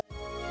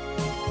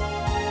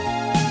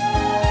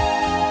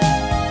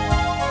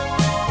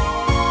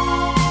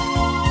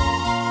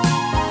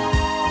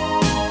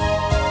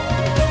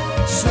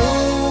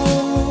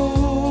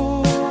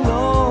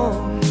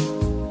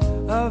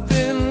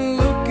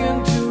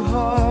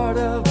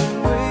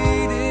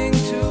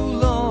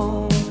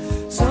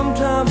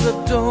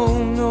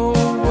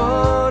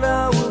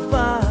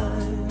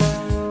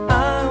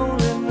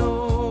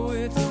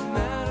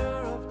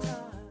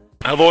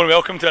Hello and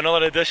welcome to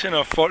another edition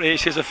of 48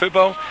 Shades of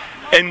Football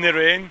in the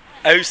rain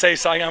outside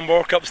Sangam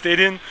World Cup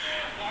Stadium,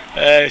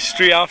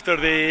 straight after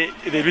the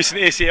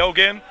recent ACL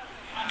game.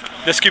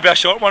 This could be a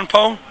short one,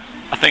 Paul.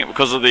 I think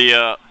because of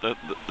the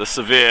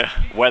severe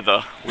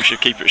weather, we should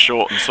keep it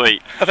short and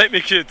sweet. I think we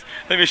should.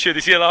 You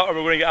see that, or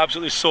we're going to get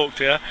absolutely soaked,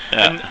 yeah?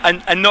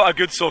 And not a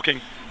good soaking.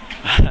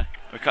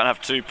 We can't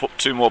have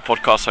two more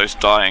podcast hosts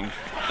dying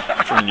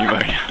from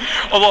pneumonia.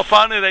 Although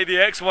apparently, like the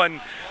ex-one,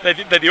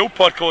 the old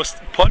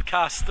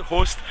podcast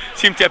host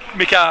seemed to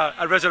make a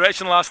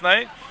resurrection last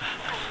night.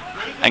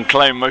 And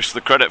claim most of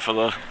the credit for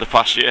the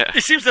past year.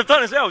 He seems to have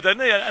done as well,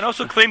 didn't he? And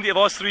also claimed he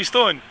lost 3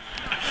 stone.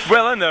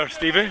 Well in there,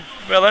 Stevie.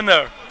 Well in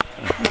there.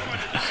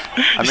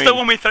 You still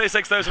won me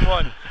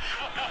 36,001.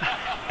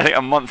 I think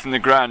a month in the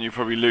ground, you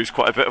probably lose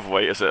quite a bit of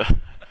weight as the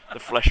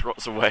flesh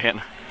rots away.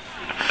 And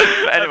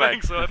but anyway,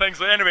 I think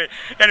so. Anyway,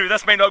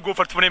 this might not go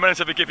for 20 minutes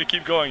if we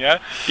keep going, yeah?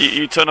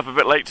 You turned up a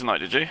bit late tonight,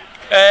 did you?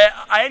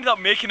 I ended up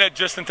making it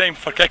just in time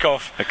for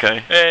kick-off.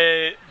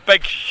 Okay.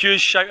 Big,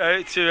 huge shout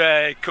out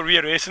to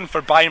Korea Racing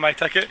for buying my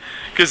ticket,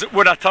 because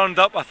when I turned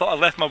up, I thought I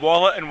left my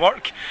wallet in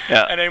work.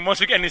 Yeah. And then once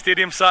we get in the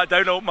stadium, sat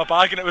down, I opened my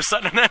bag, and it was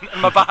sitting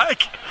in my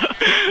bag.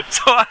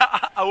 So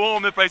I owe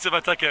them the price of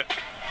a ticket.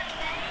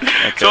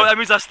 Okay. So that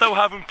means I still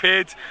haven't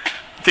paid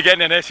to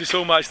get in an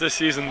SSO match this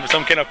season, which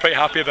I'm kind of pretty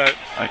happy about.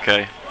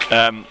 Okay.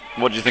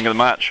 What do you think of the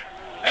match?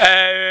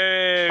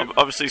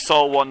 Obviously,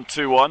 Seoul won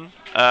 2-1.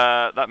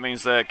 That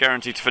means they're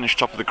guaranteed to finish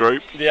top of the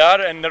group. They are,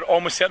 and they're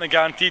almost certainly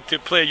guaranteed to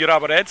play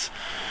Urawa Reds.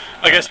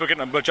 I guess we're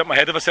jumping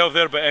ahead of ourselves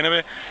there, but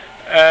anyway.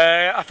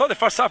 I thought the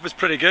first half was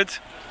pretty good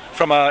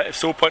from a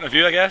Seoul point of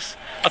view, I guess.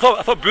 I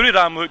thought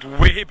Buriram looked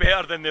way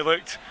better than they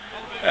looked.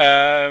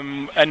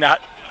 And I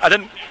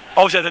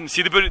didn't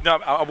see the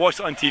Buriram. I watched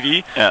it on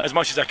TV as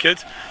much as I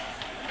could.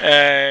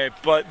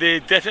 But they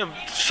definitely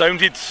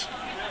sounded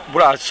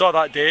what I saw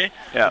that day.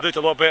 Yeah. They looked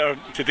a lot better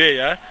today,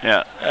 yeah?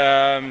 Yeah.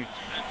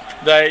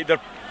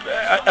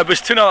 It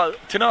was 2-0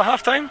 at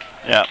half time.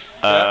 Yeah.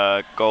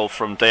 Goal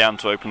from Dayan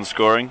to open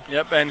scoring.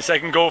 Yep, and the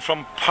second goal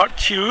from Park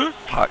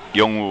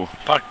Young-woo.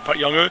 Park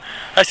Young-woo.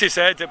 As he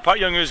said, Park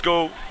Young-woo's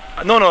goal.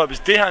 No, it was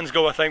Dahan's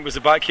goal. I think was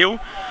the back heel.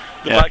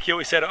 Back heel,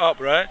 he set it up,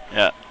 right?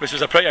 Yeah. Which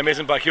was a pretty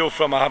amazing back heel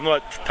from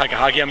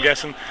Takahagi, I'm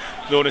guessing,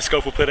 the only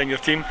skillful player in your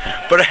team.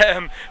 But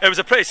it was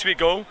a pretty sweet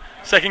goal.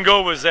 Second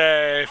goal was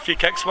free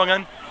kick swung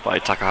in By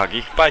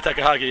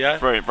Takahagi, yeah.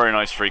 Very, very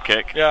nice free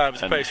kick. Yeah, it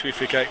was a pretty sweet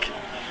free kick.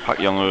 Park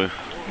Young-woo.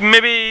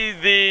 Maybe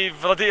the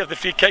validity of the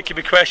free kick could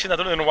be questioned. I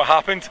don't really know what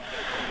happened.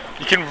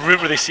 You can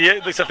really see it.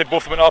 It looks like they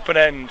both went up and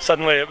then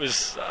suddenly it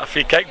was a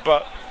free kick,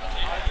 but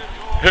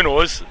who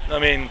knows? I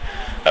mean,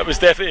 it was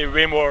definitely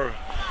way more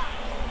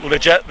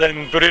legit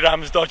than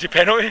Buriram's dodgy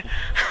penalty,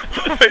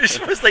 which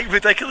was like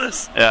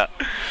ridiculous. Yeah.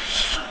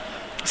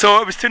 So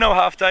it was 2-0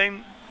 half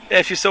time.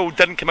 FC Seoul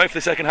didn't come out for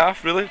the second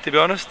half, really, to be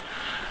honest.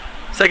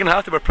 Second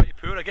half they were pretty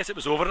poor. I guess it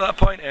was over at that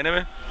point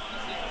anyway.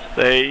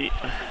 I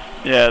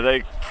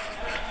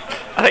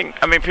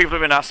mean, people have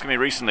been asking me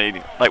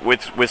recently, like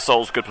with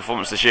Seoul's good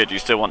performance this year, do you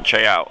still want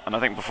Che out? And I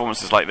think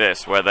performances like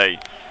this, where they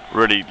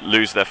really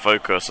lose their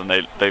focus and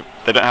they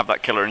don't have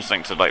that killer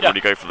instinct to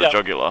really go for the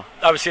jugular.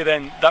 I would say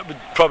then that would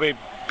probably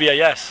be a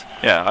yes.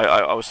 Yeah,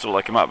 I would still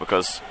like him out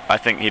because I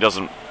think he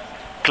doesn't.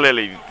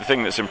 Clearly, the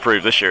thing that's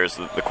improved this year is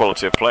the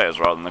quality of players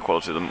rather than the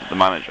quality of the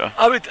manager.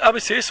 I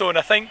would say so, and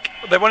I think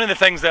that one of the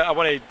things that I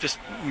want to just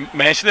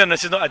mention there, and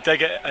this is not a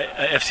dig at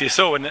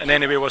FCSO in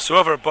any way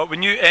whatsoever, but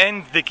when you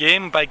end the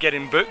game by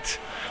getting booked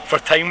for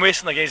time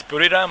wasting against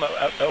Buriram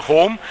at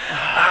home,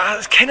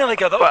 it's kind of like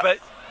a little bit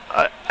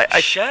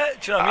shit.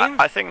 Do you know what I mean?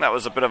 I think that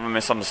was a bit of a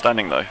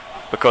misunderstanding though,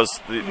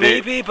 because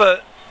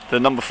the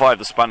number 5,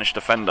 the Spanish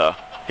defender,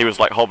 he was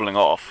like hobbling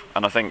off,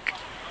 and I think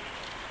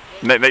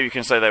maybe you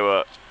can say they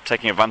were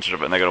taking advantage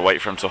of it and they're going to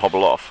wait for him to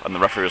hobble off and the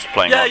referee was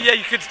playing on.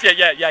 You could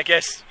I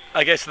guess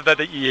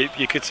that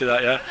you could say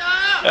that,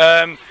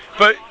 yeah.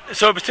 But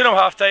so it was 2-0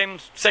 half time.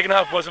 Second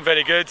half wasn't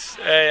very good.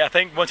 I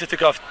think once they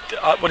took off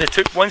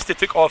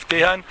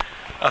Dahan,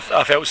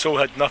 I felt Seoul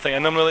had nothing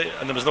in them really,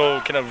 and there was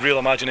no kind of real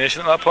imagination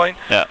at that point.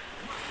 Yeah.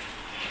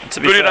 To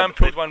be fair, Buriram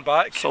pulled one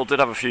back. Seoul did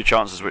have a few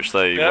chances which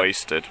they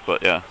wasted,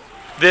 but yeah.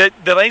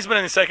 The linesman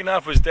in the second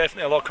half was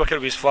definitely a lot quicker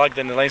with his flag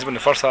than the linesman in the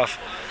first half.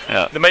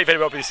 Yeah. They might very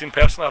well be the same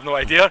person, I have no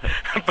idea.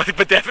 but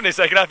definitely in the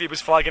second half he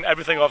was flagging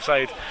everything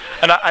offside.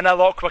 And a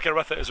lot quicker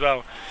with it as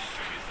well.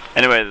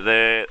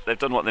 Anyway, they've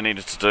done what they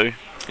needed to do.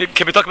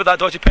 Can we talk about that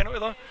dodgy penalty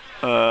though?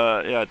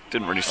 I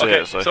didn't really see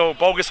it. So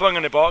ball gets swung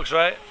in the box,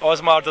 right?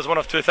 Osmar does one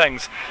of two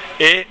things.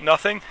 A,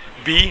 nothing.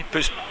 B,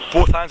 puts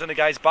both hands on the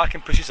guy's back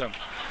and pushes him.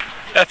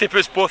 If he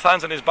puts both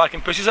hands on his back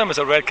and pushes him, it's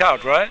a red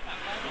card, right?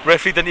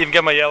 Referee didn't even give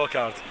him a yellow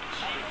card.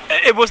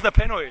 It wasn't a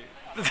penalty.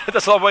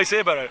 That's all I say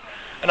about it.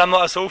 And I'm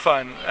not a Seoul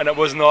fan, and it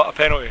was not a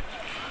penalty.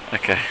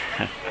 Okay.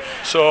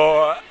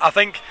 So I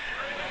think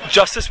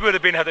justice would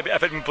have been if it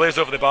had been blazed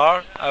over the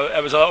bar.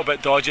 It was a little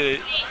bit dodgy,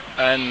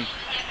 and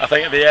I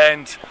think at the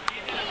end,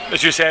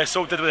 as you say,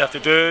 Seoul did what they have to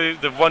do.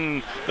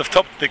 They've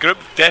topped the group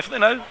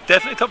definitely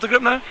topped the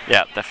group now.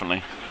 Yeah,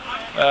 definitely.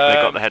 They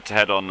got the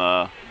head-to-head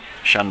on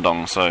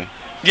Shandong, so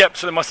Yep,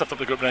 so they must have topped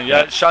the group then.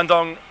 Yeah,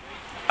 Shandong,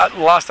 at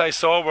last I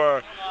saw,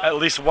 were at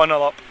least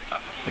 1-0 up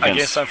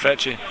against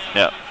Sanfrecce.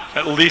 Yeah.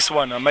 At least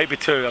one, it might be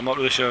two, I'm not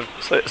really sure.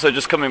 So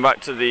just coming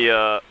back to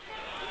the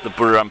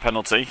Buriram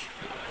penalty,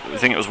 you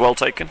think it was well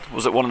taken?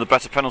 Was it one of the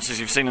better penalties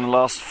you've seen in the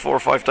last 4 or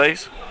 5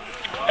 days?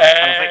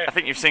 I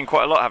think you've seen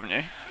quite a lot, haven't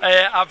you?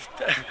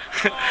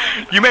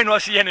 You may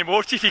not see any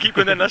more if you keep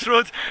going down this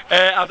road.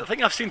 I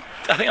think I've seen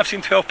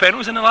 12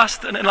 penalties in the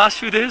last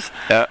few days.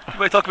 Yeah.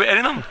 We talk about any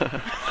of them.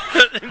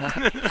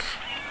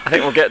 I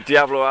think we'll get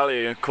Diablo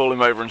Ali and call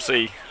him over and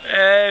see.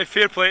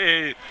 Fair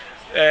play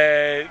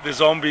to the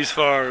Zombies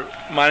for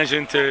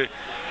managing to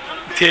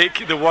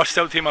take the worst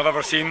Celtic team I've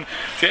ever seen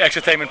to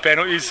extra time and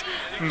penalties,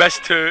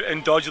 missed two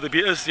and dodgily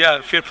beat us.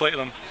 Yeah, fair play to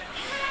them.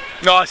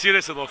 No,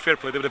 seriously though, fair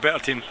play. They were the better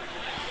team.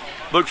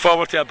 Look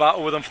forward to a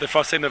battle with them for the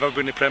first time they've ever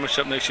been in the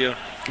Premiership next year.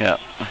 Yeah.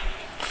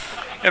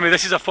 I mean,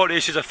 this is a 40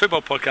 Issues of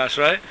Football podcast,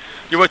 right?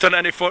 You want to turn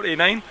it into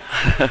 49?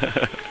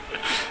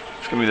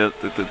 It's going to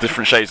be the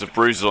different shades of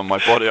bruises on my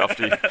body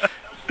after you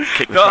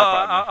kick the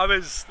crap out of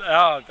me.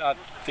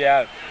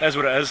 Yeah, that's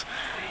what it is.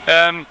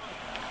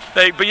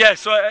 But yeah,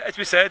 so as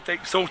we said, they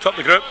still top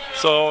the group,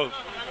 so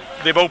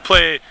they will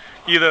play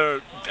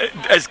either.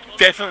 It's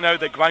definitely now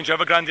that Guangzhou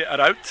Evergrande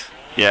are out.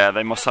 Yeah,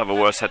 they must have a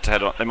worse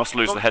head-to-head. They must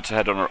lose the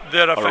head-to-head on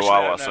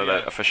Urawa, so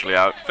they're officially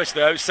out.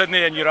 Officially out.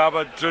 Sydney and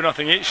Urawa drew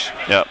nothing each.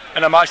 Yeah.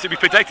 And a match that we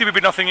predicted would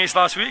be nothing each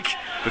last week.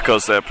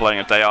 Because they're playing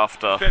a day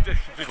after.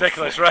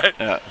 Ridiculous, right?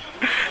 Yeah.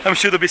 I'm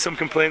sure there'll be some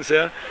complaints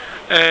there.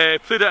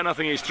 Played out a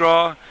nothing each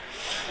draw.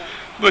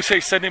 Looks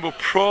like Sydney will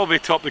probably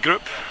top the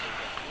group.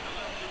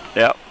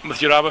 Yeah. With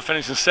Urawa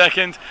finishing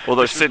second.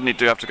 Although Sydney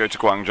do have to go to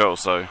Guangzhou,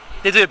 so.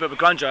 They do, but with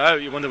Guangzhou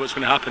out, you wonder what's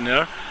going to happen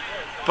there.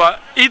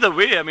 But either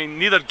way, I mean,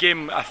 neither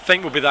game I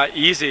think will be that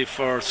easy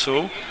for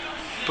Seoul.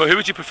 But who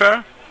would you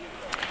prefer?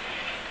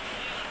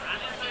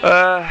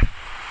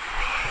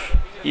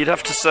 You'd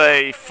have to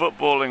say,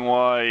 footballing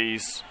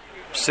wise,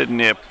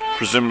 Sydney are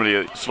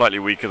presumably slightly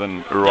weaker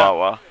than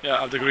Urawa.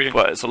 Yeah, I'd agree.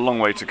 But it's a long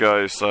way to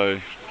go, so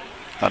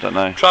I don't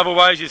know. Travel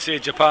wise, you'd say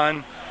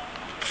Japan.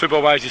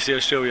 Football wise, you'd say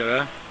Australia,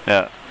 eh?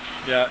 Yeah.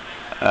 Yeah.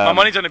 My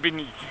money's on it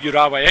being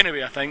Urawa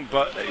anyway, I think.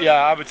 But yeah,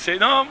 I would say,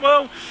 no,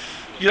 well,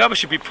 Urawa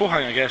should be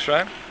Pohang, I guess,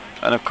 right?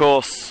 And of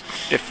course,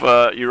 if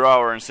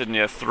Urawa and Sydney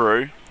are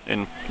through,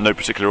 in no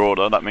particular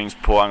order, that means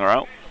Pohang are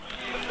out.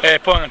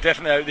 Pohang are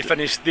definitely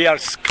out. They are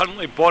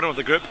currently bottom of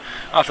the group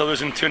after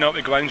losing 2-0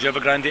 to Guangzhou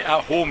Evergrande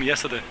at home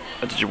yesterday.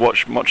 Did you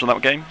watch much of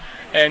that game?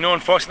 No,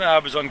 unfortunately, I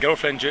was on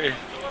girlfriend duty.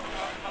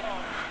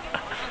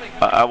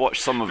 I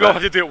watched some of it. We all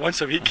have to do it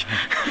once a week.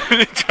 Do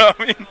you know what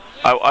I mean?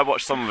 I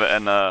watched some of it,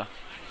 and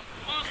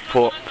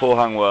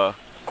Pohang were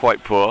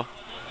quite poor.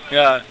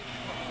 Yeah.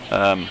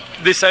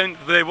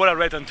 What I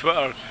read on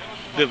Twitter,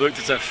 they looked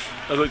as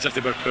if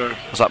they were poor.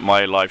 Was that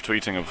my live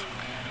tweeting of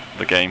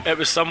the game? It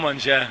was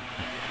someone's, yeah.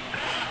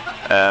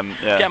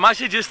 Yeah, I'm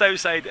actually just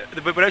outside.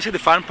 We're outside the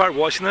fan park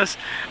watching this,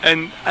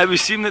 and I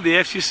was seeing that the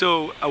FC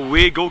Seoul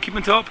away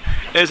goalkeeping top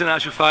is in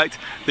actual fact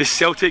the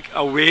Celtic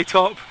away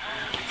top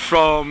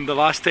from the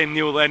last time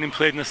Neil Lennon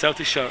played in a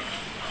Celtic shirt.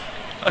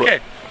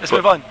 Okay, let's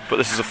move on. But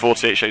this is a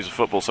 48 Shades of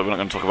Football, so we're not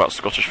going to talk about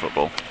Scottish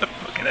football.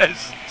 It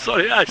is.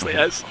 Sorry, it actually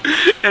is.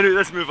 Anyway,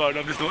 let's move on.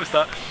 I've just noticed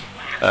that.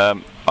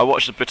 I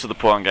watched a bit of the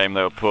Pohang game.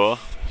 They were poor.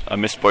 I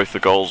missed both the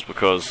goals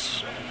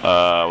because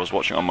I was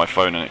watching on my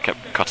phone and it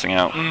kept cutting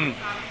out.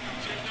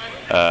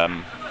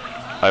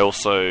 I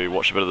also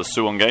watched a bit of the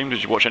Suwon game.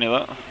 Did you watch any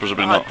of that?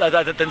 Presumably not.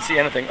 I didn't see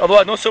anything. Although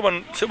I know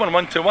Suwon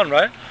won 2-1,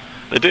 right?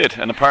 They did,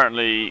 and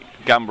apparently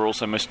Gamba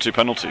also missed 2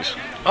 penalties.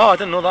 Oh, I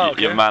didn't know that.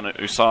 Okay. Your man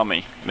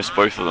Usami missed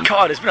both of them.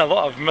 God, there's been a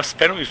lot of missed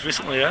penalties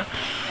recently, yeah.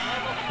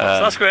 So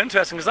that's quite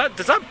interesting. Does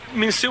that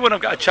mean Suwon have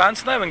got a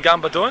chance now and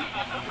Gamba don't?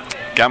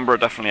 Gamba are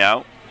definitely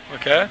out.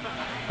 Okay.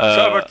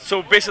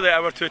 So basically,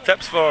 our 2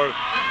 tips for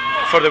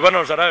the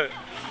winners are out.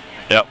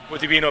 Yep.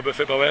 What do we know about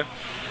football, eh?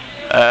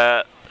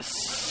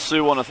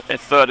 Suwon are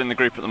third in the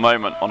group at the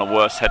moment on a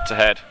worse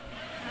head-to-head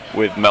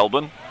with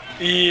Melbourne.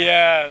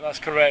 Yeah, that's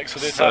correct. So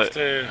they'd have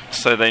to.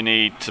 So they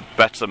need to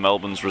better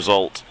Melbourne's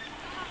result.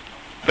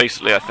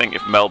 Basically, I think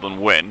if Melbourne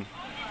win,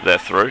 they're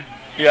through.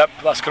 Yep,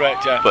 that's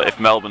correct, yeah. But if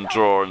Melbourne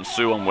draw and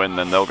Suwon win,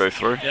 then they'll go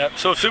through. Yep,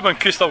 so Suwon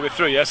could still go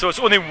through, yeah? So it's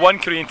only one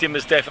Korean team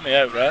that's definitely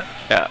out, right?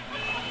 Yeah.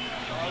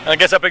 And I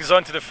guess that brings us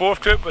on to the 4th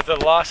group with the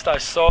last I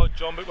saw,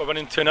 Jeonbuk were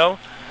winning 2-0.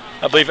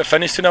 I believe it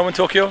finished 2-0 in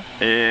Tokyo.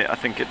 I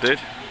think it did.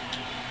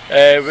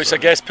 Which I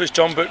guess puts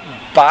Jeonbuk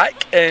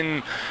back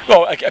in...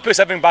 Well, it puts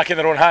everything back in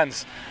their own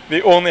hands.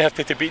 They only have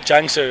to beat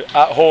Jiangsu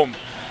at home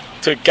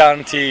to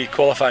guarantee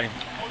qualifying.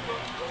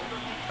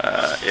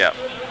 Yeah.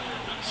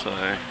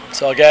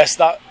 So I guess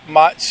that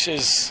match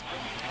is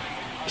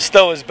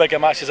still as big a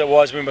match as it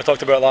was when we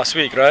talked about it last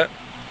week, right?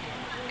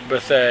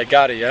 With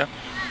Gary, yeah?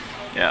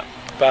 Yeah.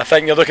 But I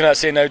think you're looking at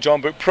saying now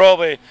Jeonbuk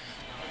probably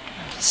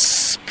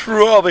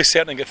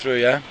certainly get through,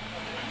 yeah?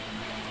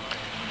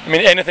 I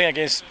mean, anything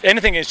against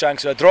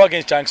Jiangsu, a draw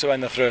against Jiangsu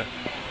and they're through.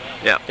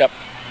 Yeah. Yep.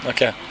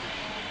 Okay.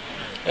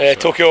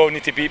 Tokyo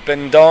need to beat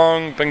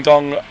Bingdong.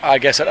 Bingdong, I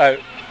guess, are out.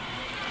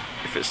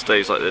 if it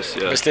stays like this,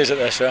 yeah. If it stays like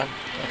this, yeah.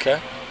 Okay.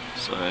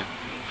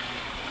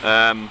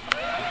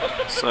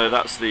 So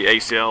that's the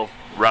ACL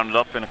rounded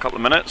up in a couple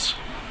of minutes.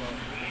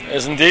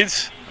 Is indeed.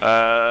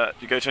 Did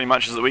you go to any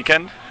matches at the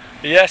weekend?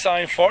 Yes,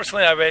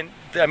 unfortunately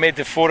I made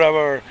the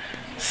 4-hour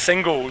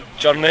single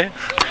journey,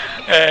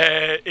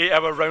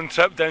 8-hour round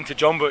trip down to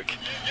Jeonbuk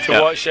to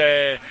watch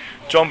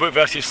Jeonbuk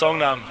versus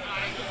Songnam.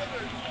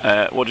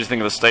 What do you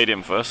think of the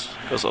stadium first?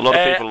 Because a lot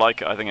of people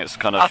like it. I think it's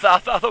kind of. I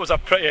thought it was a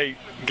pretty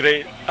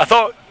great. I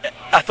thought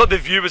the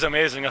view was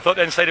amazing. I thought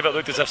the inside of it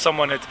looked as if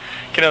someone had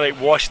kind of like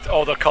washed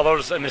all their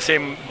colours in the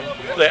same,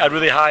 like a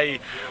really high,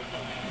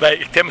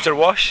 like temperature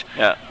wash.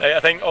 Yeah. I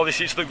think all the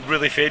seats looked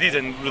really faded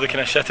and really kind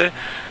of shitty.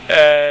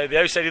 The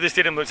outside of the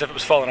stadium looked as if it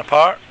was falling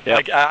apart.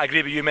 Yeah. I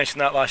agree with you. Mentioned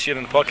that last year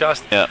in the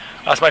podcast. Yeah.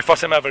 That's my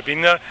first time I've ever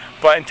been there.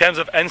 But in terms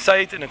of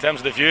inside and in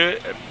terms of the view,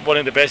 one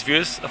of the best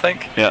views, I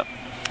think. Yeah.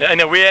 In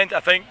the away end, I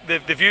think the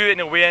view in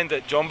the away end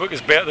at Jeonbuk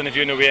is better than the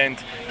view in the away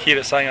end here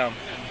at Sangam,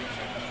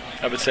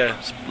 I would say.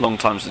 It's a long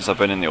time since I've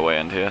been in the away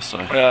end here, so.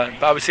 Yeah,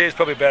 but I would say it's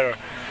probably better.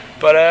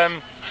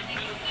 But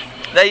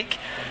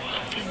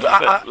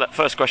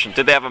first question: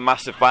 did they have a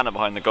massive banner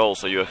behind the goal,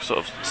 so you were sort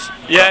of?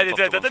 Yeah, they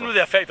did. It didn't really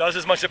affect us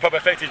as much as it probably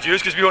affected you,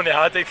 because we only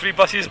had like 3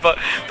 buses. But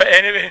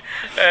anyway,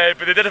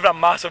 but they did have a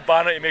massive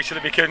banner to make sure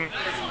that we couldn't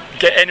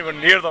get anywhere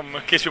near them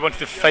in case we wanted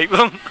to fight with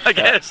them, I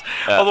guess.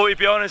 Yeah. Although to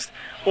be honest,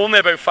 only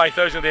about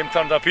 5,000 of them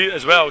turned up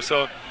as well.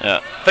 So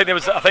yeah, I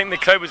think the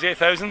crowd was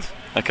 8,000.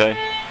 Okay.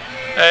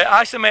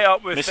 I actually met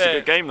up with. Missed a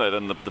good game though.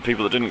 Then the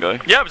people that didn't go.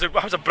 Yeah, it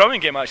was a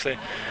brilliant game actually.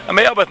 I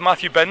met up with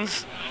Matthew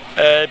Binns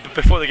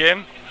before the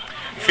game.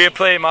 Fair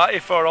play, Matty,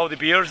 for all the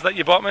beers that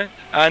you bought me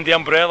and the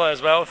umbrella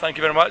as well. Thank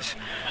you very much.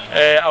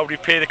 I'll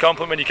repay the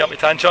compliment when you come to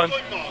Tancheon.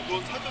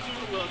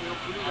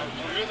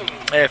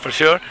 For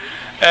sure.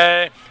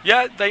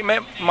 Yeah, they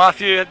met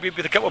Matthew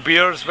with a couple of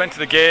beers, went to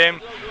the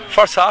game.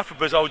 First half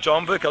was all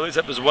Jeonbuk. I looked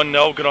at it was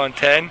 1-0 going on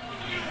 10.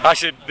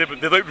 Actually, they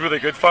looked really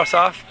good first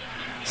half.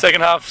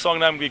 Second half,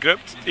 Songnam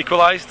regrouped,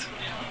 equalised.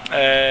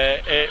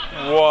 It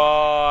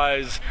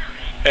was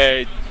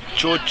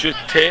Joju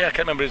Tae, I can't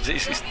remember, it's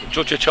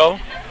Joju Chol.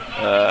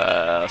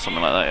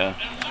 Something like that,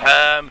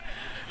 yeah.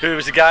 Who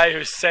was the guy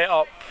who set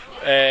up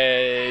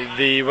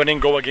the winning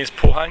goal against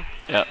Pohang.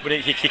 Yeah.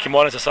 When he came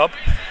on as a sub.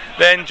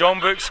 Then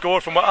Jeonbuk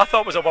scored from what I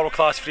thought was a world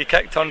class free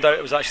kick. Turned out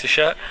it was actually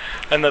shit,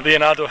 and that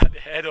Leonardo hit the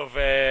head of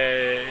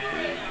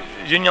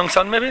Yoon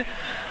Young-sun maybe,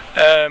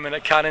 and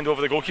it cannoned over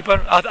the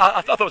goalkeeper.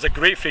 I thought it was a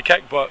great free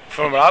kick, but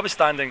from where I was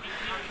standing,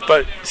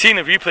 but seeing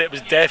the replay, it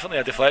was definitely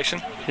a deflection.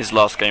 His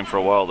last game for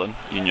a while then,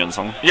 Yoon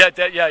Young-sun. Yeah.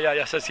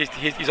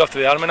 He's off to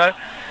the army now,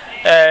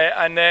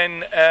 and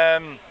then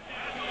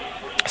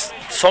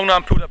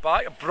Songnam pulled it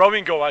back. A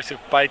brilliant goal actually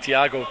by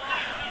Thiago.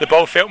 The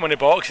ball felt him in the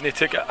box, and he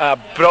took a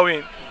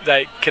brilliant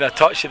kind of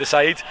touch to the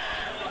side.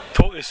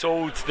 Totally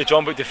sold the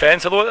Jeonbuk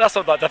defence, although that's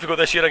not that difficult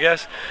this year, I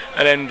guess.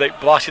 And then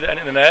blasted it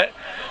into the net.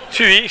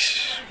 2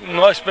 weeks,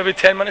 maybe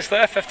 10 minutes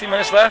left, 15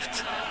 minutes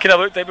left. Kind of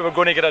looked like we were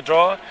going to get a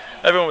draw.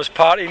 Everyone was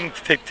partying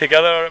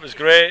together. It was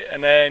great.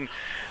 And then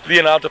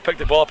Leonardo picked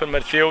the ball up in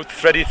midfield,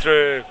 threaded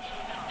through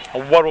a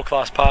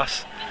world-class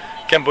pass.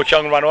 Kim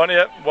Bo-kyung ran onto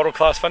it,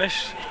 world-class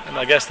finish. And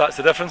I guess that's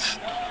the difference.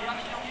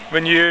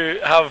 When you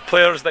have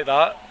players like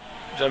that,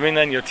 do you know what I mean,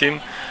 in your team?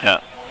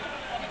 Yeah.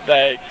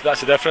 That's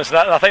the difference. And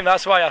I think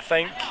that's why I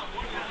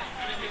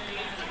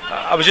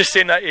was just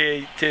saying that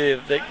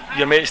to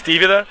your mate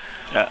Stevie there.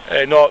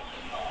 Yeah. Not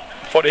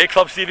 48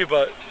 Club Stevie,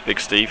 but Big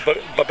Steve.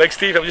 But Big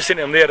Steve. I was just saying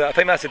to him there that I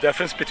think that's the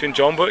difference between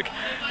Jeonbuk.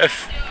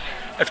 If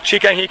Chi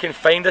Kang-hee can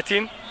find a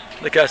team,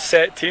 like a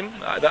set team,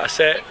 a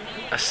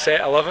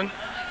set 11,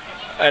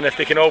 and if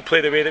they can all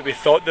play the way that we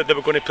thought that they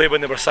were going to play when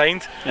they were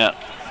signed, yeah,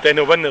 then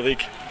they'll win the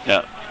league.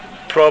 Yeah.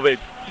 Probably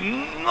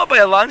not by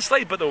a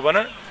landslide, but they'll win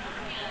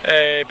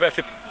it.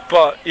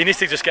 But he needs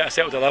to just get a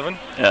settled 11.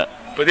 Yeah.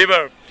 But they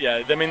were,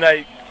 I mean,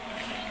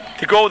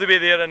 to go all the way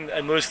there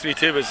and lose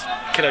 3-2 was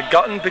kind of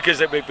gutting because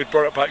we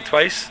brought it back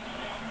twice.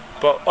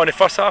 But on the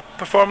first half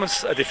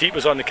performance, a defeat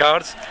was on the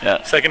cards.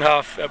 Yeah. Second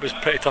half, it was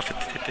pretty tough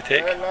to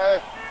take.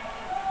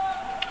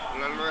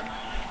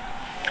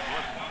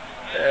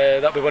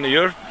 That'll be one of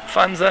your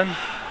fans then?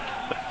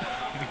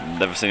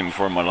 Never seen him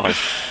before in my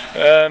life.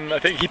 I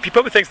think he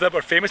probably thinks that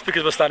we're famous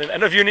because we're standing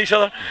interviewing each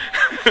other.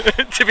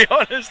 To be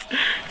honest, he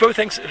probably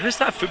thinks, who's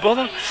that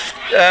footballer?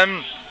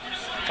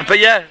 But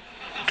yeah,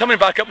 coming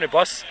back up in the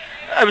bus,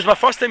 it was my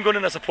first time going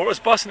in a supporters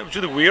bus, and it was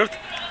really weird.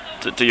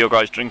 Do your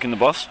guys drink in the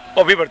bus?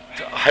 Oh, we were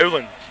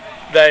howling.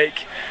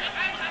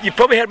 You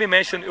probably heard me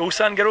mention the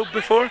Ulsan girl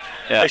before.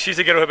 Yeah. She's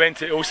the girl who went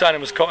to Ulsan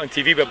and was caught on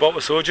TV by a bottle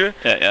of soju.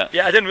 Yeah.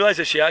 Yeah, I didn't realise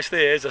that she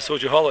actually is a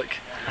soju-holic.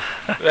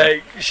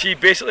 She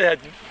basically had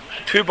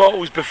 2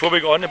 bottles before we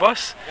got on the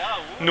bus.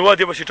 No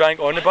idea what she drank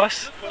on the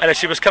bus. And as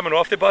she was coming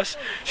off the bus,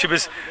 she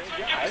was,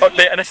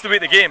 and this is the way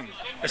of the game,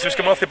 as she was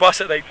coming off the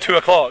bus at 2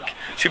 o'clock,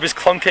 she was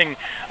clunking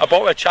a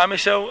bottle of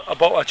Chamisil, a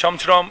bottle of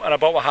Chumchram and a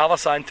bottle of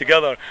Halasan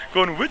together,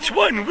 going, which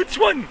one?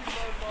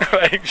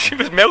 She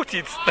was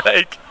melted.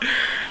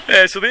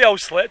 So they all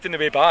slept on the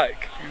way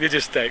back. They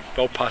just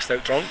all passed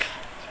out drunk.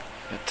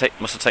 It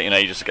must have taken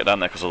ages to get down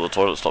there because all the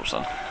toilet stops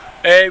then.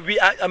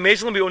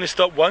 Amazingly, we only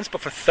stopped once,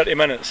 but for 30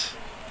 minutes.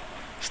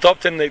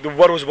 Stopped in the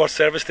world's worst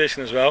service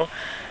station as well,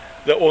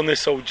 that only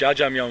sold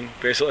jajangmyeon,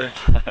 basically,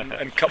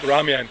 and cup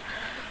ramen.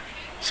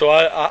 So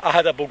I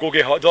had a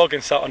bulgogi hot dog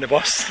and sat on the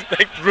bus.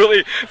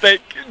 Really,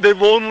 the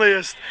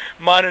loneliest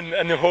man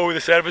in the whole of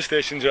the service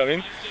station, do you know what I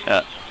mean?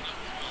 Yeah.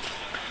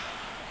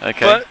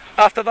 Okay. But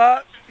after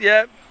that,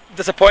 yeah,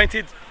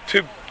 disappointed.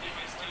 Two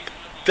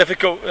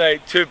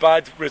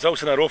bad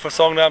results in a row for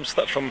Songnam,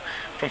 slipped from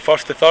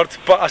first to third.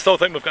 But I still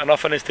think we've got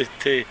enough in us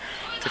to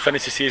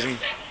finish the season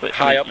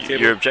high up the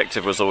table. Your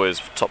objective was always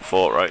top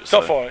 4, right?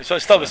 Top 4, so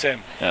it's still the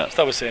same. Yeah.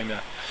 Still the same,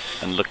 yeah.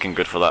 And looking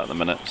good for that at the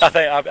minute. So. I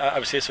think I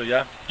would say so,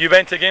 yeah. You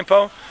went to the game,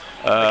 Paul?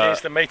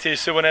 Against the mighty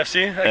Suwon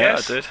FC, I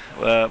guess? Yeah,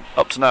 I did.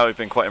 Up to now, we've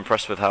been quite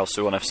impressed with how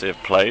Suwon FC have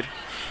played.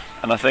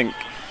 And I think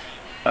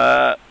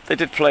they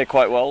did play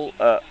quite well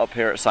up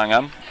here at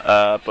Sangam,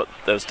 but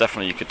there's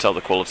definitely, you could tell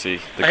the quality.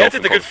 I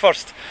did the good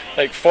first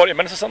 40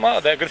 minutes or something like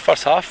that. They had a good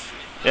first half.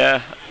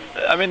 Yeah,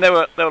 I mean they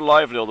were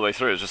lively all the way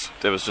through.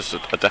 There was just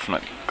a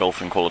definite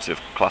golfing quality of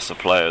class of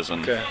players,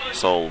 and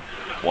Seoul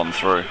won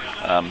through.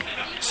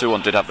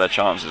 Suwon did have their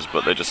chances,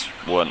 but they just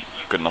weren't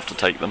good enough to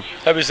take them.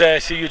 How was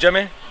CU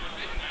Jimmy?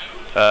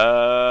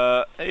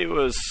 He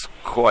was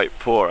quite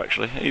poor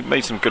actually. He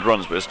made some good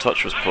runs, but his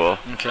touch was poor.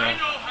 Okay.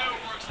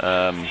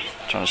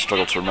 Trying to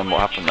struggle to remember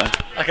what happened there.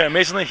 I can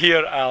amazingly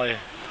hear Ali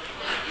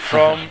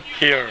from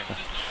here.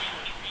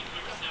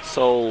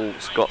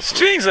 Seoul's got.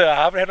 Strangely, I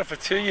haven't heard him for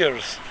 2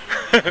 years.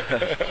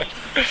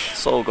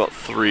 Seoul got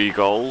 3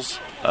 goals.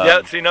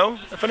 3-0.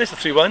 I finished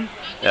the 3-1.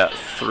 Yeah,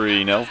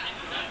 3-0.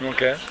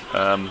 Okay. 3-0.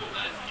 I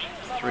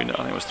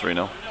think it was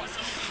 3-0.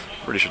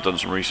 Really should have done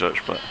some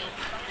research, but.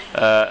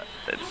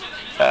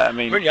 I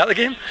mean. Weren't you at the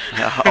game?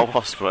 Yeah, I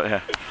was, but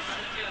yeah.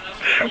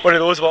 One of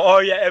those.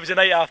 It was the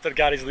night after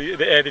Gary's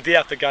the day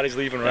after Gary's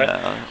leaving, right?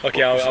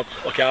 Yeah,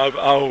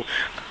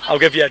 I'll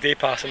give you a day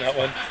pass on that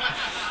one.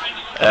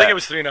 I think it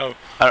was 3-0.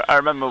 I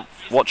remember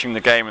watching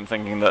the game and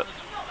thinking that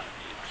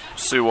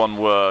Suwon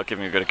were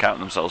giving a good account of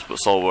themselves, but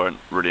Seoul weren't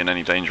really in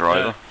any danger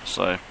either.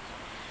 So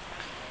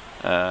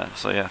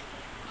yeah,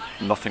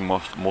 nothing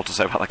more to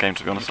say about that game,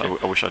 to be honest.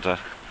 Okay. I wish I'd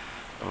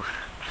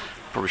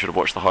probably should have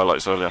watched the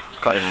highlights earlier.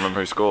 Can't even remember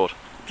who scored.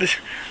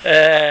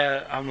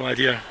 I have no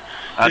idea.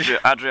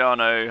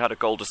 Adriano had a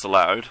goal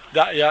disallowed.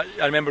 I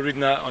remember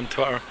reading that on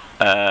Twitter.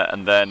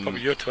 And then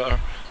probably your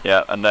Twitter.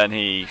 Yeah, and then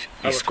he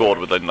scored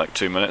within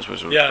 2 minutes,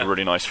 which was a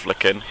really nice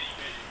flick in.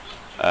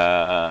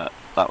 That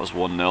was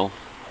 1-0.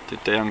 Did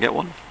Daeyoung get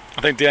one?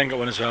 I think Daeyoung got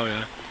one as well,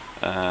 yeah.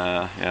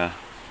 Yeah,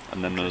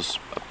 and then there's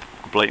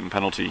a blatant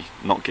penalty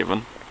not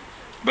given.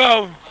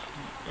 Well,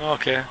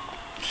 okay.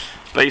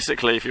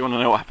 Basically, if you want to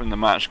know what happened in the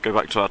match, go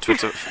back to our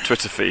Twitter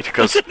feed,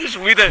 because just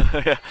read it.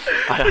 This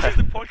is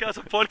the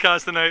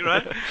podcast tonight,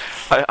 right?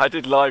 I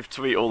did live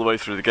tweet all the way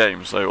through the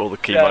game, so all the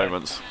key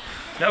moments.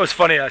 That was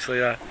funny, actually.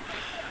 Yeah.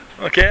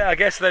 Okay, I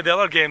guess the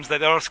other games, the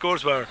other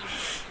scores were.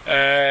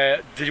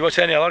 Did you watch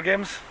any other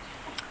games?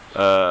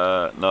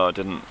 No, I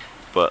didn't.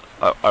 But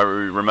I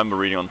remember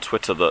reading on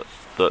Twitter that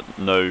the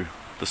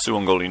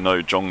Suwon goalie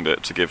No jonged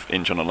it to give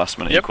Incheon a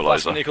last-minute equaliser.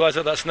 Last-minute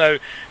equaliser. That's now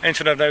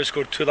Incheon have now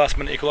scored 2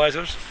 last-minute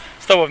equalisers.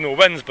 Still have no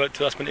wins, but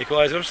 2 last-minute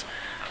equalisers.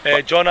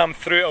 Jeonnam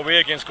threw it away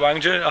against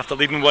Gwangju after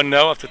leading 1-0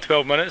 after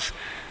 12 minutes.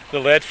 They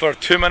led for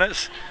 2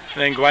 minutes,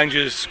 and then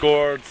Gwangju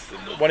scored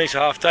 1 each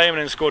at half-time,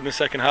 and then scored in the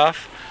second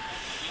half.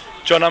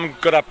 Jeonnam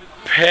got a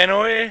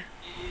penalty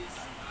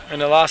in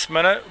the last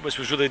minute, which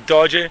was really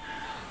dodgy,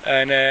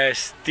 and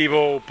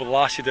Stevo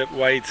blasted it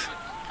wide,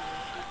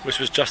 which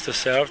was justice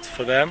served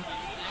for them.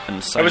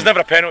 It was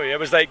never a penalty. It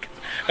was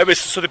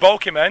so the ball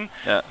came in,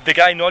 the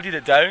guy nodded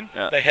it down,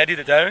 they headed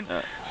it down,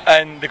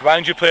 and the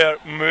Gwangju player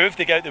moved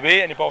to get out the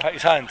way, and the ball hit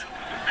his hand.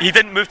 He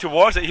didn't move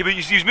towards it, he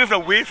was moving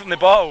away from the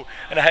ball,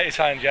 and it hit his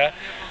hand,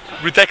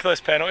 ridiculous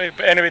penalty,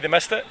 but anyway they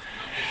missed it.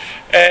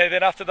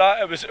 Then after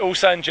that it was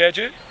Ulsan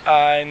Jeju,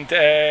 and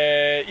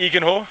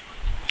Egan Ho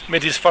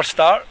made his first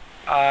start,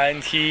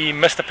 and he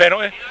missed a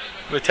penalty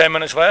with 10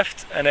 minutes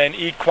left, and then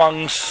Lee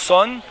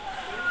Kwang-sun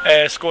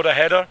scored a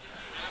header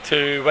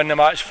to win the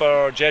match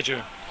for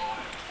Jeju.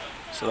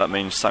 So that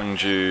means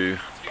Sangju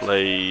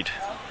played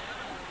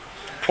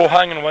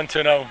Pohang and won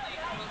 2-0.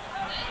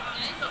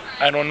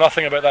 I know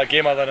nothing about that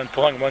game other than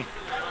Pohang won.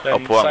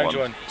 Then Pohang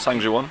won.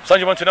 Sangju won?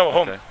 Sangju won 2-0 at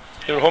home.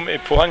 They were home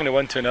at Pohang and they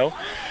won 2-0.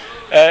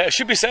 It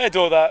should be said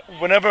though that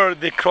whenever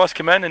the cross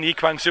came in and Lee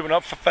Kwang-soo went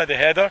up for the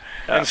header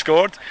and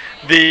scored,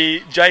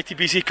 the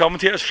JTBC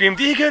commentator screamed,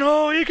 Egan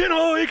Ho, Egan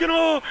Ho, Egan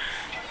Ho!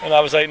 And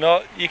I was like,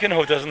 no, Egan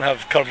Ho doesn't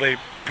have curly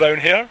brown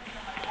hair.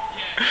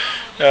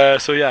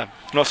 So yeah,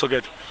 not so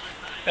good.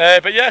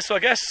 But yeah, so I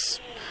guess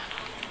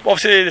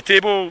obviously the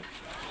table,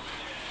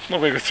 I'm not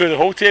going to go through the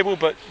whole table,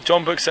 but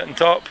Jeonbuk sitting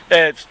top,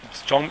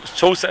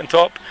 Seoul sitting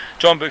top,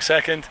 Jeonbuk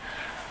second,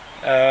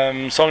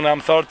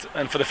 Songnam third,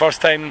 and for the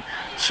first time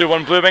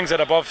Suwon Blue Wings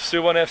are above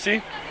Suwon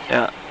FC.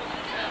 Yeah.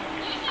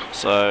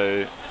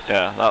 So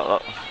yeah,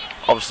 that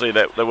obviously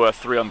there were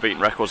 3 unbeaten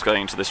records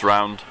going into this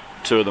round.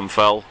 2 of them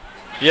fell.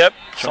 Yep.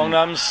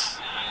 Songnam's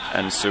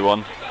And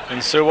Suwon.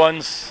 And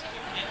Suwon's.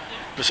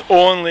 This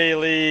only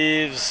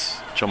leaves...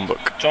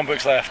 Jeonbuk.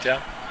 Jeonbuk's left,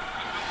 yeah.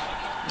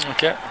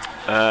 Okay.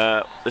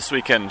 This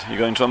weekend, you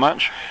going to a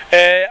match?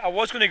 I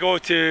was going to go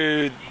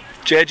to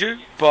Jeju,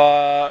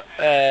 but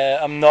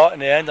I'm not in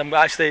the end. I'm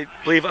actually,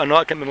 believe it or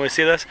not, I can't remember when I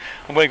say this,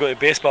 I'm going to go to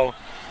baseball.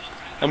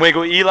 I'm going to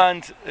go to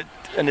Eland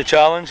in the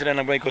challenge, and then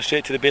I'm going to go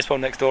straight to the baseball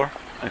next door.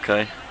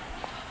 Okay.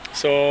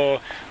 So,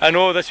 I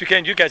know this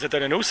weekend you guys are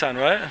down in Ulsan,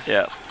 right?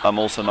 Yeah, I'm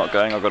also not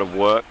going. I've got to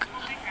work.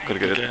 I've got to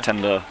go to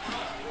attend a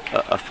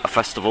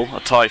festival, a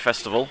Thai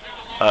festival,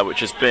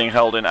 which is being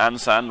held in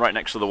Ansan, right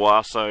next to the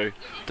Wa. So,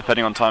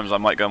 depending on times, I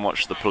might go and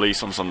watch The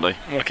Police on Sunday.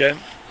 Okay.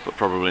 But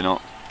probably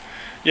not.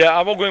 Yeah,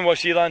 I will go and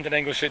watch Eland and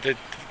then go straight to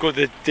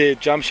the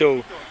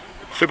Jamshul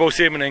football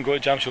stadium and then go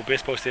to Jamshul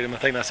baseball stadium. I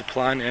think that's the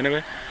plan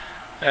anyway.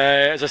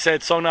 As I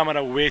said, Songnam are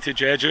away to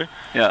Jeju.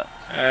 Yeah.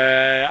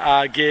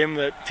 A game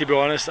that, to be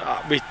honest,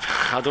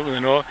 I don't really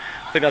know.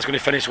 I think that's going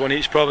to finish 1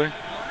 each probably.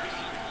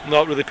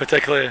 Not really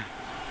particularly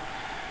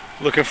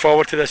looking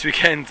forward to this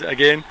weekend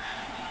again.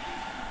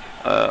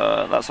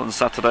 That's on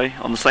Saturday.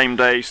 On the same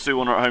day,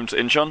 Suwon are at home to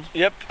Incheon.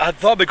 Yep, I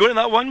thought I'd be going to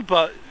that one,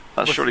 but...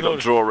 That's surely got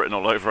draw written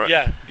all over it.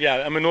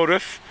 Yeah, I mean no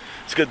roof.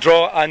 It's got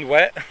draw and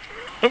wet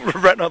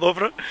written all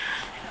over it.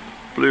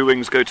 Blue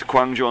Wings go to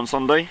Gwangju on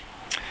Sunday.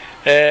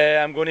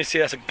 I'm going to say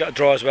that's a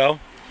draw as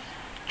well.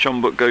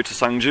 Jeonbuk go to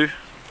Sangju.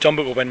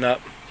 Jeonbuk will win that.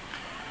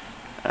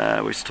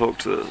 We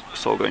talked to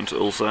Seoul going to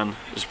Ulsan.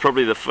 It's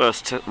probably the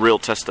first real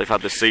test they've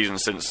had this season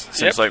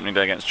since opening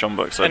day against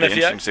Jeonbuk, so it'll be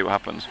interesting to see what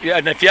happens. Yeah,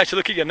 and if you actually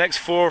look at your next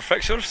 4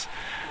 fixtures,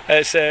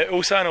 it's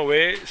Ulsan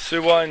away,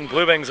 Suwon,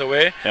 Blue Wings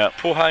away,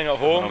 Pohang at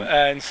home,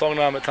 and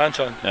Songnam at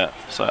Tancheon. Yeah,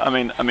 so I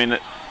mean,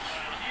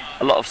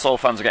 a lot of Seoul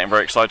fans are getting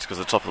very excited because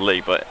they're top of the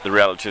league, but the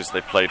reality is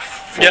they've played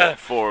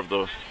four of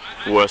the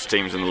worst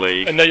teams in the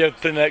league. And now you're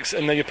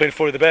playing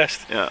 4 of the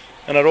best. Yeah.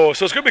 In a row.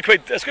 So it's going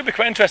to be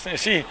quite interesting to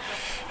see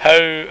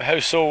how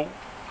Seoul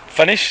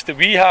finish.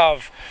 We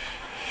have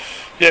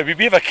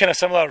a kind of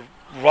similar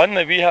run.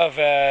 We have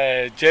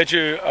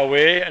Jeju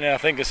away, and then I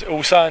think it's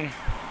Ulsan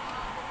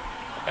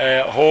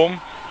at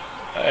home.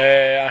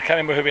 I can't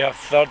remember who we have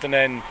third, and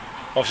then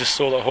obviously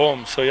Seoul at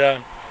home. So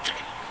yeah,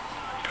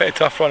 pretty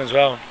tough run as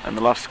well. And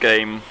the last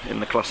game in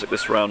the Classic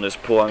this round is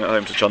Pohang at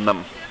home to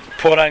Jeonnam.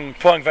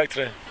 Pohang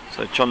victory.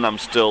 So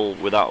Jeonnam's still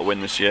without a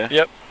win this year.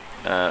 Yep.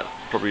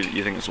 Probably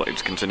you think it's likely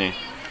to continue?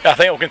 Yeah, I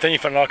think it will continue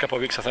for another couple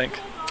of weeks, I think.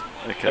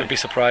 Okay. I'd be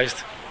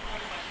surprised.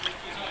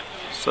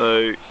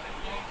 So,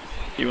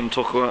 you want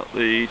to talk about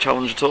the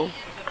challenge at all?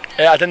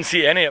 I didn't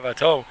see any of it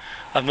at all.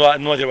 I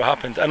have no idea what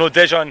happened. I know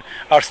Daejeon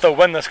are still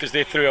winless because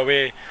they threw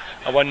away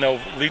a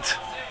 1-0 lead.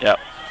 Yeah.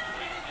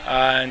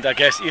 And I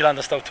guess Eland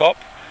are still top.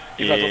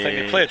 Even I don't think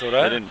they played,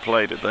 alright? They didn't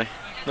play, did they?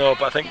 No,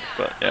 but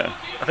yeah.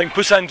 I think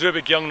Busan drew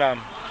with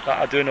Gyeongnam. That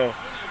I do know.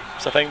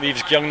 So I think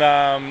leaves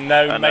Gyeongnam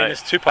now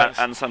minus 2 points.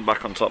 Ansan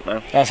back on top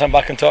now. Ansan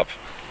back on top.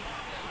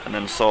 And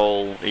then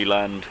Seoul,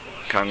 Eland,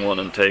 Gangwon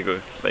and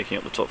Daegu making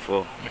up the top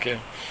 4. Okay.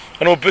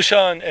 I know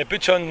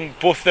Bucheon,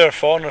 both their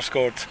foreigners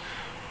scored.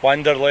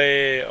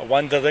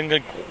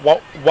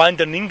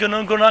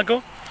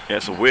 Wanderningonago. Yeah,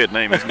 it's a weird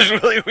name, isn't it?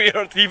 It's really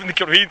weird. Even the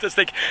Korean, it's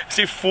like,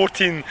 say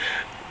 14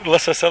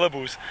 lists of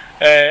syllables.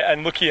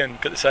 And Lukian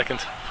got the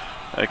second.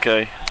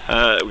 Okay.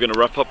 We're going to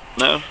wrap up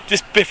now.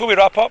 Just before we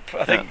wrap up,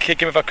 I think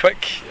give a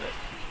quick.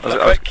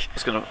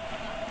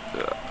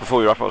 Before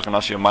we wrap up, I was going to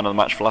ask you a man of the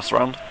match for last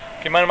round.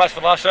 Okay, man of the match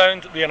for last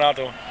round,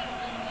 Leonardo.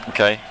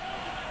 Okay.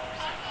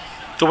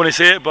 Don't want to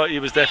say it, but he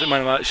was definitely man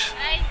of the match.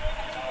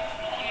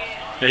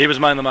 Yeah, he was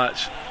man of the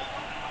match.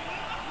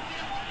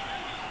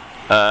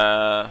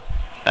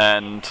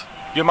 And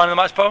you're man of the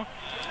match, Paul?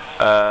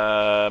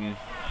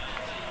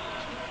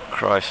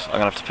 Christ, I'm going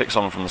to have to pick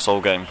someone from the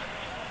Seoul game.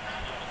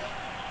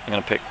 I'm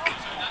going to pick...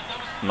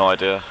 No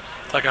idea.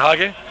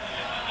 Takahage?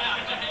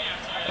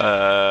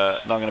 No,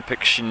 I'm going to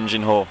pick Shin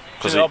Jin-ho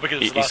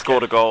because he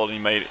scored a goal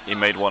and he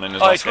made one in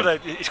his last game.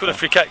 He scored a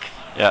free kick.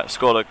 Yeah,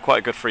 scored quite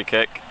a good free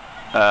kick,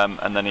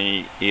 and then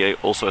he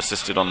also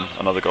assisted on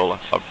another goal.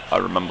 I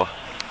remember.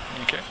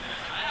 Okay.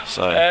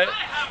 So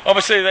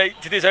obviously,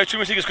 today's outro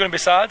music is going to be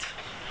sad.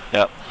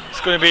 Yeah.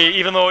 It's going to be,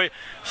 even though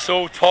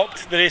Seoul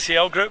topped the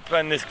ACL group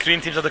and the Korean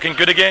teams are looking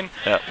good again.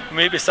 Yeah. It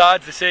may be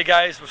sad to say,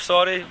 guys, we're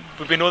sorry.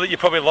 We know that you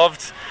probably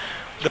loved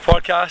the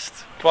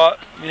podcast, but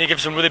we need to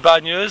give some really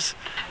bad news,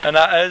 and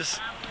that is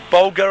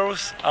ball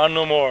girls are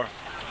no more.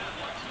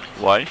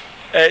 Why?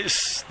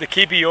 It's the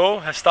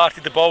KBO has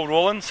started the ball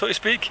rolling, so to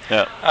speak,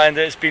 yeah. And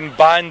it's been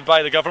banned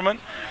by the government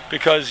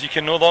because you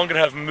can no longer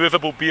have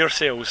movable beer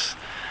sales.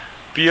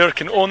 Beer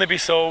can only be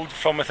sold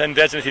from within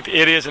designated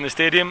areas in the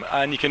stadium,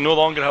 and you can no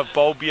longer have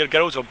ball beer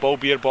girls or ball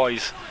beer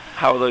boys.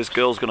 How are those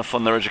girls going to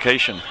fund their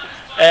education?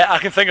 I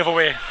can think of a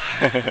way.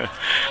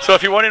 So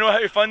if you want to know how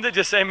to fund it,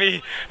 just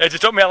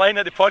just drop me a line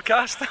at the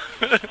podcast,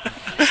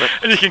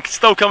 and you can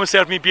still come and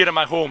serve me beer at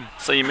my home.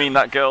 So you mean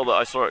that girl that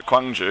I saw at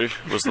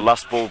Gwangju was the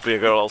last ball beer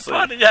girl I'll see?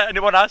 Yeah, and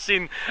the one I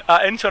seen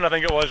at Incheon, I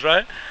think it was,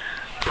 right?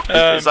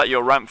 Is that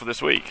your rant for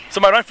this week? So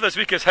my rant for this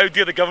week is, how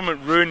dare the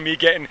government ruin me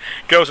getting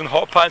girls in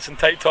hot pants and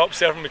tight tops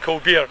serving me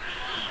cold beer?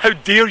 How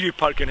dare you,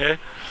 Parkinhe?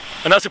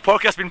 And that's a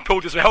podcast being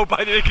pulled as well,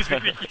 by the way, because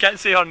you can't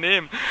say her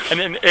name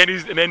in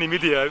any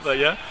media outlet,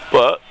 yeah?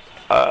 But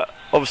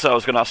obviously I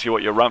was going to ask you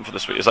what your rant for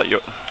this week is. That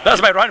your?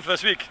 That's my rant for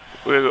this week.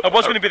 It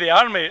was going to be the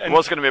army. It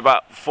was going to be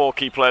about 4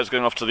 key players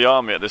going off to the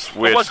army at this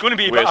weird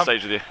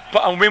stage of the...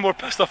 But I'm way more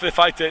pissed off at the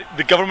fact that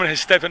the government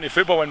has stepped into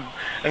football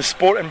and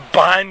sport and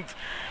banned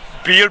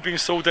beer being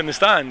sold in the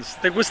stands.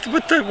 Like, why? Do you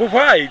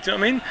know what I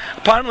mean?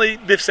 Apparently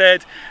they've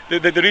said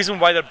the reason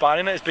why they're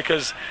banning it is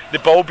because the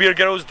ball beer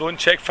girls don't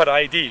check for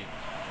ID.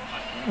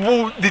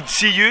 Well, did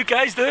CU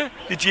guys do?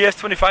 The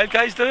GS25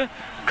 guys do?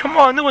 Come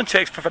on, no one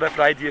checks for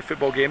ID at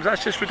football games.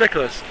 That's just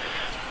ridiculous.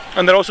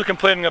 And they're also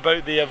complaining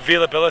about the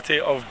availability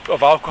of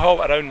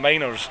alcohol around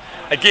minors.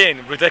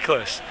 Again,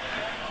 ridiculous.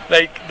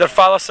 Like, their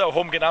fathers sit at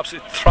home getting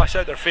absolutely thrashed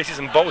out their faces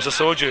in bottles of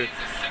soju.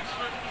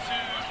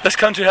 This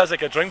country has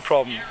like a drink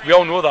problem. We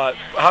all know that.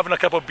 Having a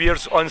couple of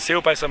beers on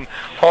sale by some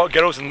hot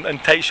girls in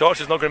tight shorts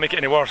is not going to make it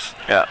any worse.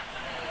 Yeah.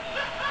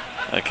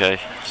 Okay,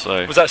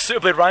 so... Was that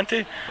suitably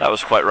ranty? That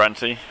was quite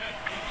ranty.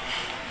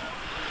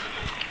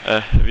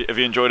 Have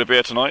you enjoyed a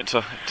beer tonight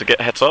to get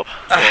het up?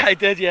 I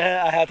did,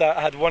 yeah. I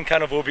had one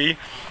can of OB.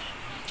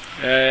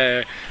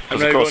 Because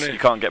of course you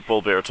can't get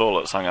bull beer at all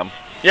at Sangam.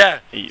 Yeah,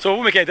 so it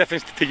won't make any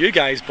difference to you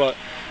guys, but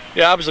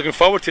yeah, I was looking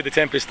forward to the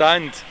Tempe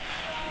stand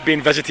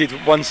being visited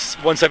once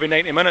every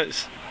 90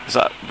 minutes. Is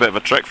that a bit of a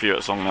trek for you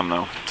at Songnam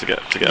now to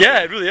get?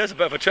 Yeah, it really is a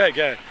bit of a trek.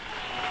 Yeah,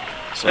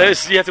 so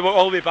you have to walk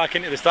all the way back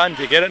into the stand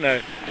to get it now.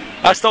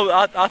 I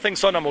think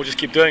Songnam will just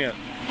keep doing it,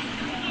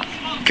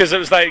 because it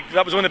was like,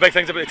 that was one of the big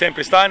things about the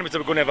Tempe stand, was they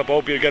were going to have a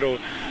ball beer girl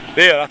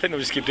there. I think they'll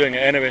just keep doing it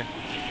anyway.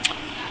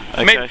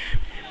 Okay.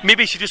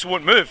 Maybe she just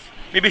won't move.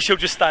 Maybe she'll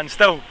just stand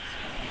still,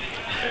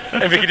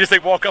 and we can just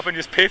like walk up and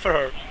just pay for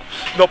her.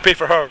 Not pay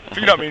for her,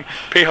 you know what I mean?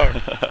 Pay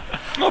her.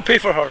 Not pay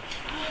for her.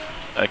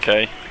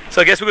 Okay.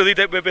 So I guess we're going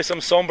to lead it with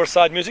some somber,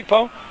 sad music,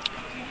 Paul?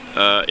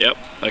 Yep,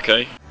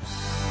 okay.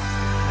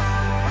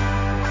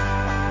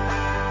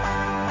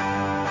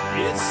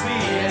 It's the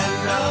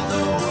end of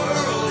the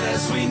world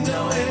as we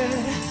know it.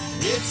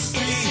 It's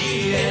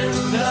the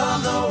end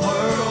of the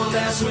world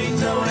as we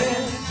know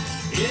it.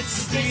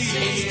 It's the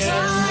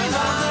end.